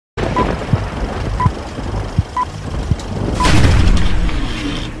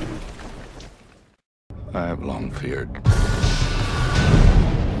I have long feared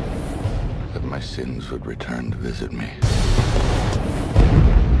that my sins would return to visit me.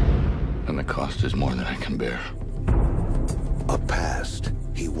 And the cost is more than I can bear. A past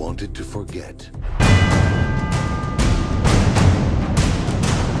he wanted to forget.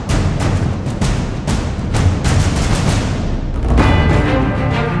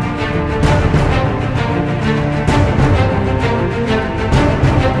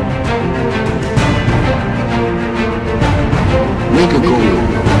 Make a goal.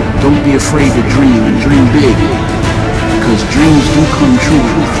 Don't be afraid to dream, and dream big. Because dreams do come true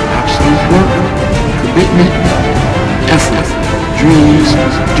with absolute work, commitment, effort. Dreams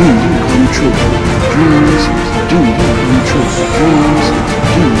do come true. Dreams do come true. Dreams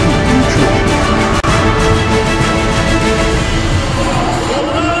do come true.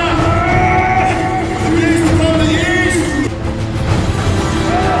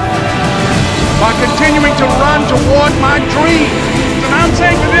 By continuing to run toward my dreams. And I'm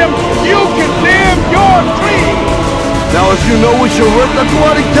saying to them, you can live your dream. Now if you know what you're worth, then go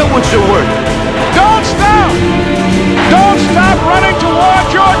out and get what you're worth. Don't stop. Don't stop running toward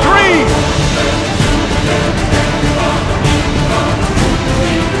your dream.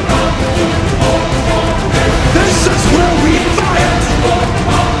 This is where we fight.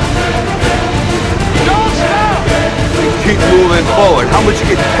 Don't stop. They keep moving forward. How much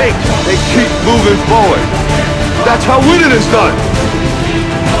it takes, they keep moving forward. That's how winning is done.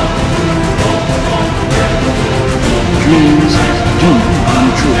 Dreams do come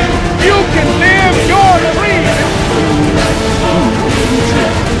true. You can live your dream.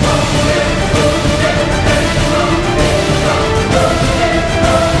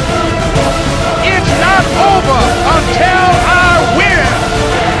 It's not over until I win.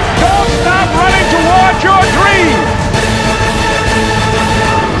 Don't stop running toward your dream.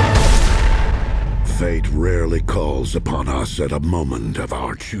 Fate rarely calls upon us at a moment of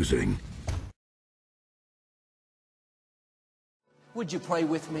our choosing. Would you pray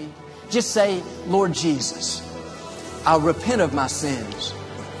with me? Just say, Lord Jesus, I repent of my sins.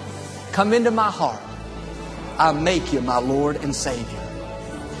 Come into my heart. I make you my Lord and Savior.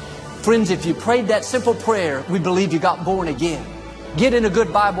 Friends, if you prayed that simple prayer, we believe you got born again. Get in a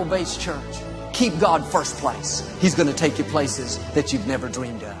good Bible-based church. Keep God first place. He's going to take you places that you've never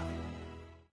dreamed of.